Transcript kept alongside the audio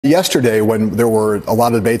Yesterday, when there were a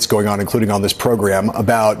lot of debates going on, including on this program,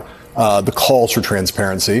 about the calls for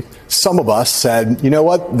transparency, some of us said, you know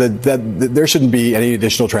what, there shouldn't be any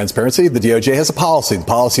additional transparency. The DOJ has a policy. The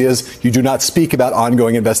policy is you do not speak about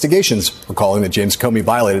ongoing investigations. Recalling that James Comey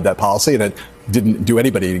violated that policy, and it didn't do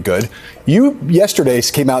anybody any good. You yesterday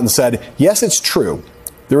came out and said, yes, it's true.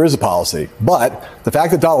 There is a policy. But the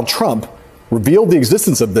fact that Donald Trump revealed the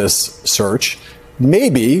existence of this search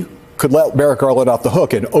maybe could let Merrick Garland off the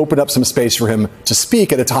hook and open up some space for him to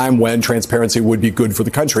speak at a time when transparency would be good for the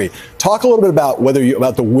country. Talk a little bit about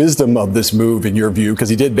about the wisdom of this move in your view, because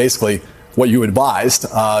he did basically what you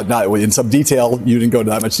advised. Not in some detail, you didn't go into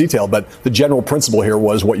that much detail, but the general principle here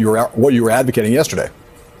was what you were advocating yesterday.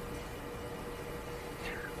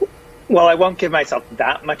 Well, I won't give myself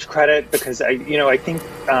that much credit because I think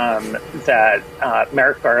that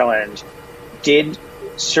Merrick Garland did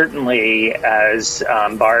certainly, as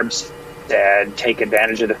Barb said, take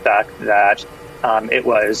advantage of the fact that it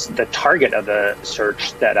was the target of the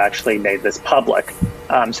search that actually made this public.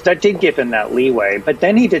 So that did give him that leeway. But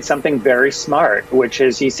then he did something very smart, which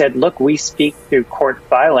is he said, look, we speak through court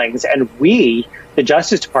filings, and we, the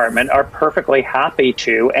Justice Department, are perfectly happy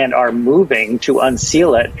to and are moving to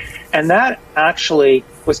unseal it. And that actually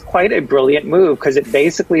was quite a brilliant move, because it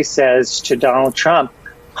basically says to Donald Trump,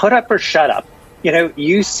 put up or shut up.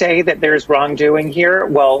 You say that there's wrongdoing here.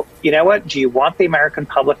 Well, you know what? Do you want the American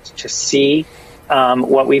public to see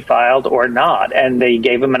what we filed or not? And they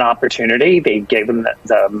gave him an opportunity. They gave him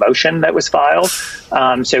the motion that was filed.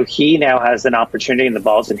 So he now has an opportunity, and the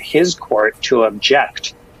ball's in his court, to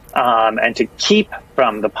object and to keep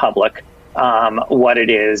from the public what it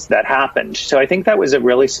is that happened. So I think that was a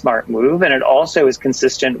really smart move. And it also is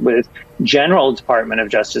consistent with general Department of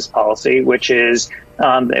Justice policy, which is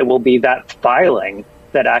it will be that filing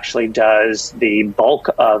that actually does the bulk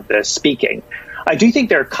of the speaking. I do think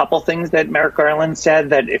there are a couple things that Merrick Garland said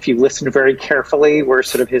that, if you listen very carefully, were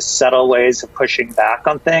sort of his subtle ways of pushing back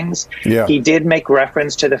on things. Yeah. He did make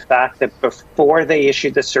reference to the fact that before they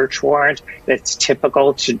issued the search warrant, it's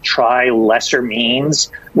typical to try lesser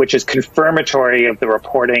means, which is confirmatory of the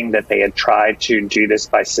reporting that they had tried to do this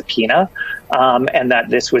by subpoena, and that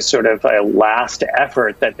this was sort of a last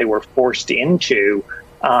effort that they were forced into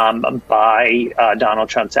by Donald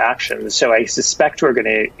Trump's actions. So I suspect we're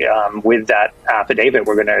going to, with that affidavit,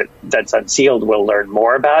 that's unsealed, we'll learn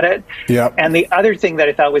more about it. Yep. And the other thing that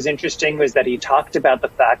I thought was interesting was that he talked about the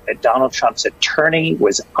fact that Donald Trump's attorney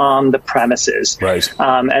was on the premises. Right.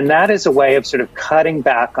 And that is a way of sort of cutting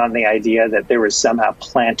back on the idea that there was somehow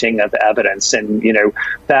planting of evidence. And,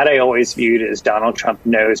 that I always viewed as Donald Trump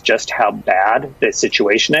knows just how bad the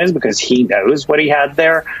situation is, because he knows what he had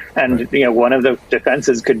there. And, one of the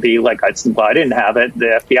defenses could be like, I didn't have it.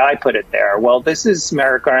 The FBI put it there. Well, this is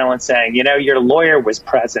Merrick Garland saying, your lawyer was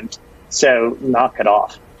present, so knock it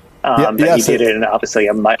off. But he did it in obviously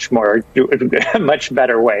a much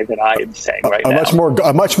better way than I am saying right now.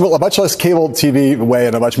 A much less cable TV way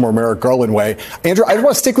and a much more Merrick Garland way. Andrew, I want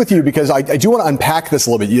to stick with you because I do want to unpack this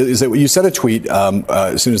a little bit. You said a tweet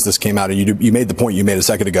as soon as this came out, and you made the point you made a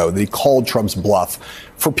second ago that he called Trump's bluff.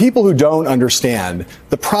 For people who don't understand,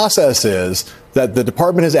 the process is that the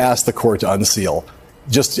department has asked the court to unseal.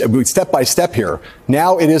 Just step by step here.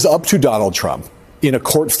 Now it is up to Donald Trump in a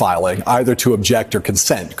court filing either to object or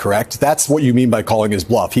consent, correct? That's what you mean by calling his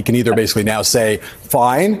bluff. He can either basically now say,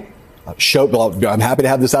 fine, I'm happy to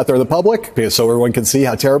have this out there in the public so everyone can see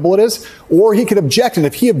how terrible it is, or he can object. And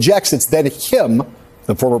if he objects, it's then him,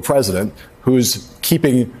 the former president, who's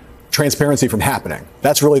keeping transparency from happening.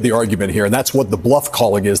 That's really the argument here. And that's what the bluff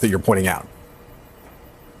calling is that you're pointing out.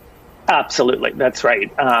 Absolutely. That's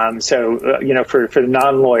right. For the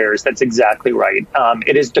non-lawyers, that's exactly right.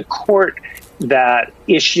 It is the court that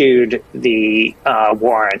issued the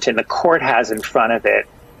warrant, and the court has in front of it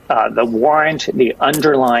the warrant, the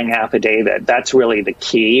underlying affidavit. That's really the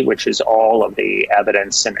key, which is all of the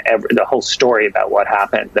evidence and the whole story about what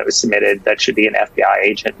happened that was submitted. That should be an FBI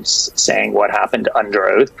agent saying what happened under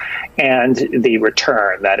oath, and the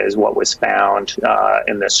return. That is what was found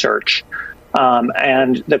in the search.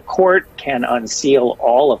 And the court can unseal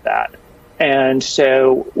all of that. And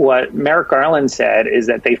so what Merrick Garland said is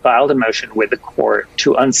that they filed a motion with the court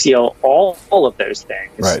to unseal all of those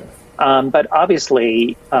things. Right. But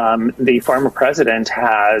obviously, the former president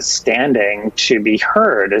has standing to be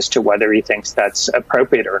heard as to whether he thinks that's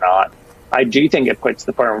appropriate or not. I do think it puts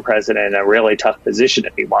the former president in a really tough position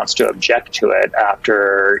if he wants to object to it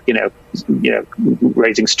after,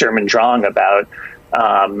 raising Sturm and Drang about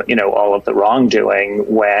all of the wrongdoing,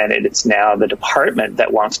 when it is now the department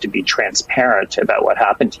that wants to be transparent about what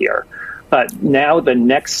happened here. But now the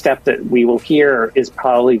next step that we will hear is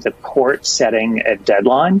probably the court setting a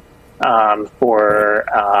deadline for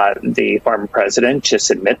the former president to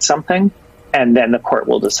submit something, and then the court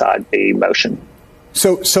will decide the motion.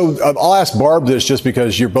 So I'll ask Barb this just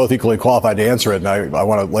because you're both equally qualified to answer it, and I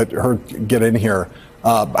want to let her get in here.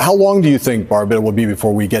 How long do you think, Barb, it will be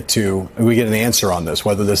before we get an answer on this,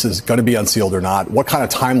 whether this is going to be unsealed or not? What kind of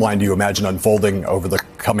timeline do you imagine unfolding over the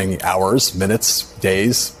coming hours, minutes,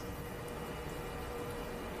 days?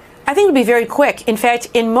 I think it'll be very quick. In fact,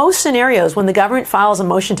 in most scenarios, when the government files a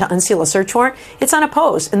motion to unseal a search warrant, it's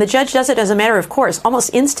unopposed. And the judge does it as a matter of course,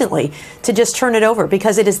 almost instantly, to just turn it over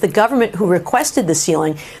because it is the government who requested the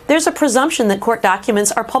sealing. There's a presumption that court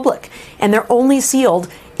documents are public and they're only sealed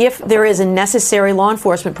if there is a necessary law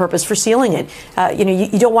enforcement purpose for sealing it.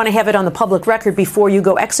 You don't want to have it on the public record before you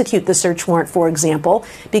go execute the search warrant, for example,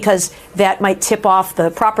 because that might tip off the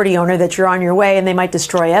property owner that you're on your way and they might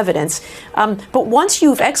destroy evidence. But once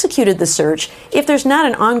you've executed the search, if there's not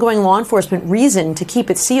an ongoing law enforcement reason to keep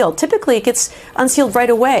it sealed, typically it gets unsealed right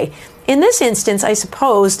away. In this instance, I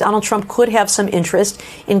suppose Donald Trump could have some interest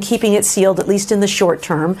in keeping it sealed, at least in the short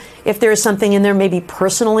term. If there is something in there, maybe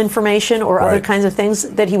personal information or other kinds of things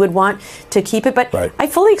that he would want to keep it. But I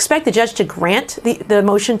fully expect the judge to grant the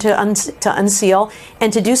motion to unseal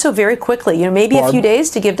and to do so very quickly. Maybe a few days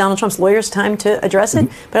to give Donald Trump's lawyers time to address it.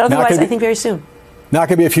 But otherwise, I think very soon. Not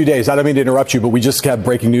going to be a few days. I don't mean to interrupt you, but we just have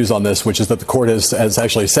breaking news on this, which is that the court has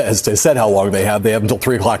actually said how long they have. They have until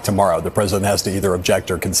 3 o'clock tomorrow. The president has to either object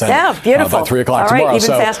or consent. Yeah, beautiful. By 3 o'clock All right, tomorrow. even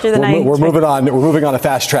faster than we're moving on. We're moving on a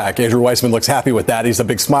fast track. Andrew Weissmann looks happy with that. He's a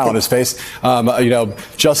big smile on his face.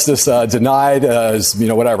 Justice denied.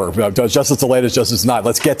 Whatever. Justice delayed is justice denied.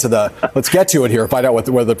 Let's get to it here. Find out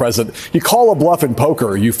whether the president. You call a bluff in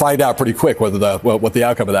poker. You find out pretty quick what the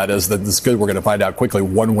outcome of that is. That it's good. We're going to find out quickly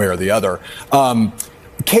one way or the other.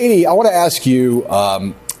 Katie, I want to ask you,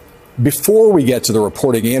 before we get to the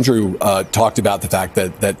reporting, Andrew talked about the fact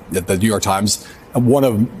that the New York Times, one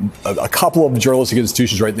of a couple of journalistic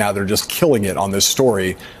institutions right now that are just killing it on this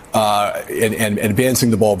story and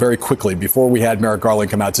advancing the ball very quickly. Before we had Merrick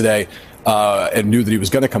Garland come out today and knew that he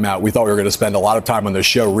was going to come out, we thought we were going to spend a lot of time on this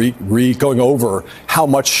show going over how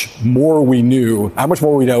much more we know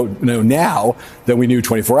now than we knew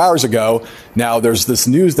 24 hours ago. Now, there's this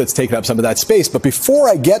news that's taken up some of that space. But before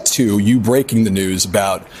I get to you breaking the news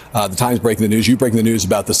about the Times breaking the news, you breaking the news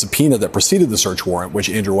about the subpoena that preceded the search warrant, which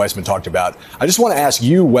Andrew Weissmann talked about, I just want to ask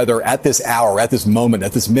you whether at this hour, at this moment,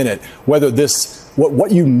 at this minute, whether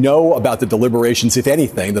what you know about the deliberations, if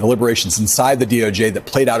anything, the deliberations inside the DOJ that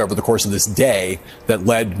played out over the course of this day that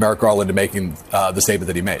led Merrick Garland to making the statement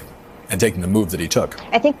that he made and taking the move that he took.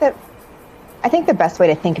 I think the best way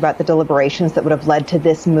to think about the deliberations that would have led to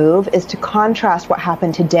this move is to contrast what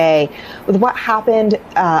happened today with what happened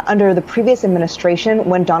under the previous administration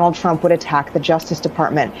when Donald Trump would attack the Justice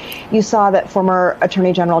Department. You saw that former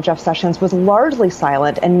Attorney General Jeff Sessions was largely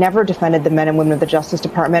silent and never defended the men and women of the Justice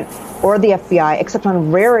Department or the FBI, except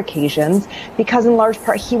on rare occasions, because in large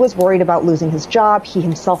part he was worried about losing his job. He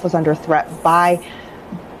himself was under threat by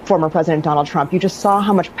former President Donald Trump. You just saw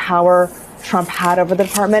how much power Trump had over the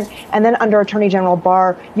department. And then under Attorney General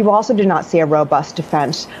Barr, you also did not see a robust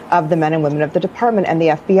defense of the men and women of the department and the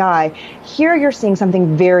FBI. Here you're seeing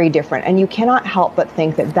something very different. And you cannot help but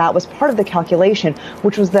think that that was part of the calculation,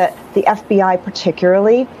 which was that the FBI,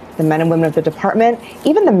 particularly the men and women of the department,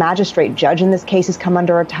 even the magistrate judge in this case has come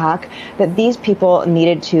under attack, that these people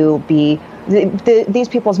needed to be, these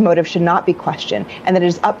people's motives should not be questioned. And that it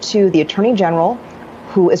is up to the Attorney General,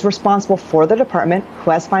 who is responsible for the department,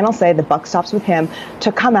 who has final say, the buck stops with him,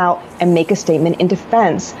 to come out and make a statement in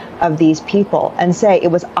defense of these people and say,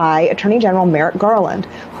 it was I, Attorney General Merrick Garland,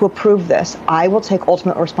 who approved this. I will take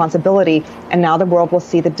ultimate responsibility, and now the world will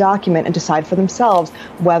see the document and decide for themselves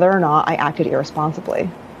whether or not I acted irresponsibly.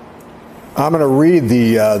 I'm going to read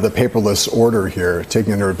the paperless order here,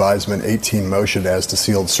 taking under advisement 18 motion as to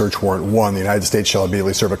sealed search warrant 1. The United States shall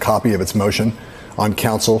immediately serve a copy of its motion on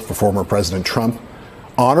counsel for former President Trump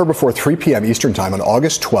on or before 3 p.m. Eastern Time on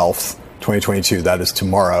August 12th, 2022. That is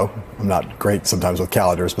tomorrow. I'm not great sometimes with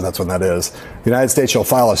calendars, but that's when that is. The United States shall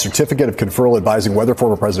file a certificate of conferral advising whether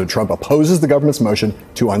former President Trump opposes the government's motion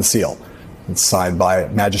to unseal. It's signed by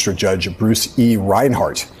Magistrate Judge Bruce E.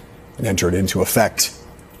 Reinhart and entered into effect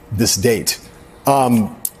this date.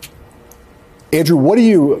 Andrew, what do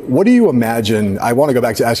you imagine? I want to go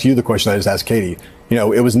back to ask you the question I just asked Katie.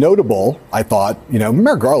 It was notable, I thought,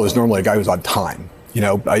 Merrick Garland is normally a guy who's on time.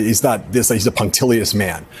 He's not this. He's a punctilious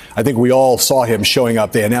man. I think we all saw him showing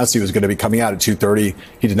up. They announced he was going to be coming out at 2:30.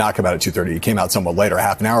 He did not come out at 2:30. He came out somewhat later,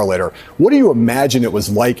 half an hour later. What do you imagine it was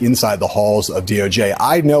like inside the halls of DOJ?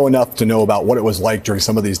 I know enough to know about what it was like during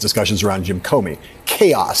some of these discussions around Jim Comey.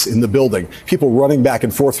 Chaos in the building, people running back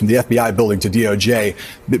and forth from the FBI building to DOJ,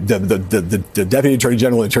 the Deputy Attorney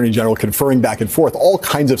General and Attorney General conferring back and forth, all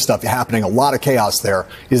kinds of stuff happening, a lot of chaos there.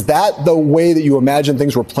 Is that the way that you imagine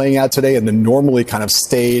things were playing out today in the normally kind of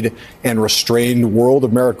staid and restrained world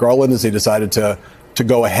of Merrick Garland as he decided to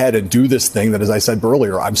go ahead and do this thing that, as I said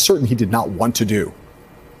earlier, I'm certain he did not want to do?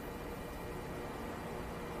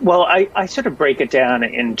 Well, I sort of break it down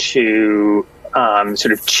into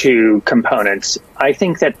sort of two components. I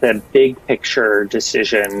think that the big picture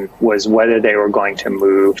decision was whether they were going to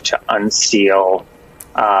move to unseal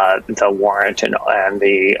the warrant and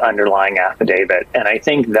the underlying affidavit. And I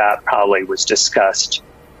think that probably was discussed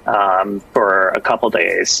for a couple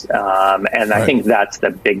days. And right. I think that's the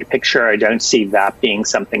big picture. I don't see that being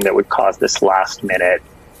something that would cause this last minute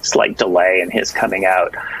slight delay in his coming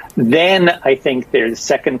out. Then I think the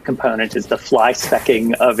second component is the fly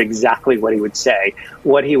specking of exactly what he would say.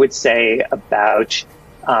 What he would say about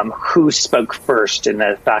who spoke first, and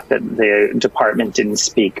the fact that the department didn't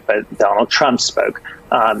speak, but Donald Trump spoke.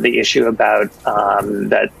 The issue about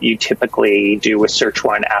that you typically do a search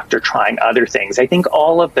warrant after trying other things. I think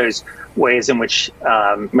all of those ways in which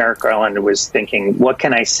Merrick Garland was thinking, what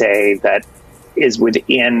can I say that is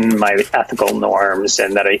within my ethical norms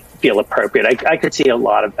and that I feel appropriate? I could see a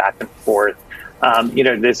lot of back and forth.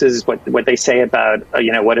 This is what they say about,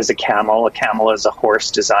 what is a camel? A camel is a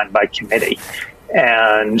horse designed by committee.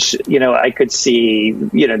 And, I could see,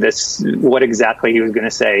 this, what exactly he was going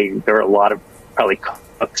to say. There were a lot of probably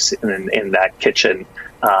cooks in that kitchen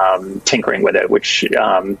tinkering with it, which,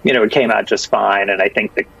 it came out just fine. And I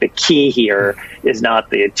think the key here is not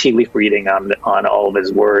the tea leaf reading on all of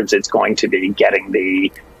his words. It's going to be getting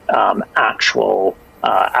the actual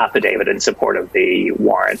affidavit in support of the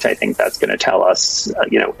warrant. I think that's going to tell us,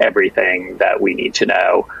 everything that we need to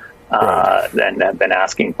know and have been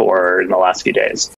asking for in the last few days.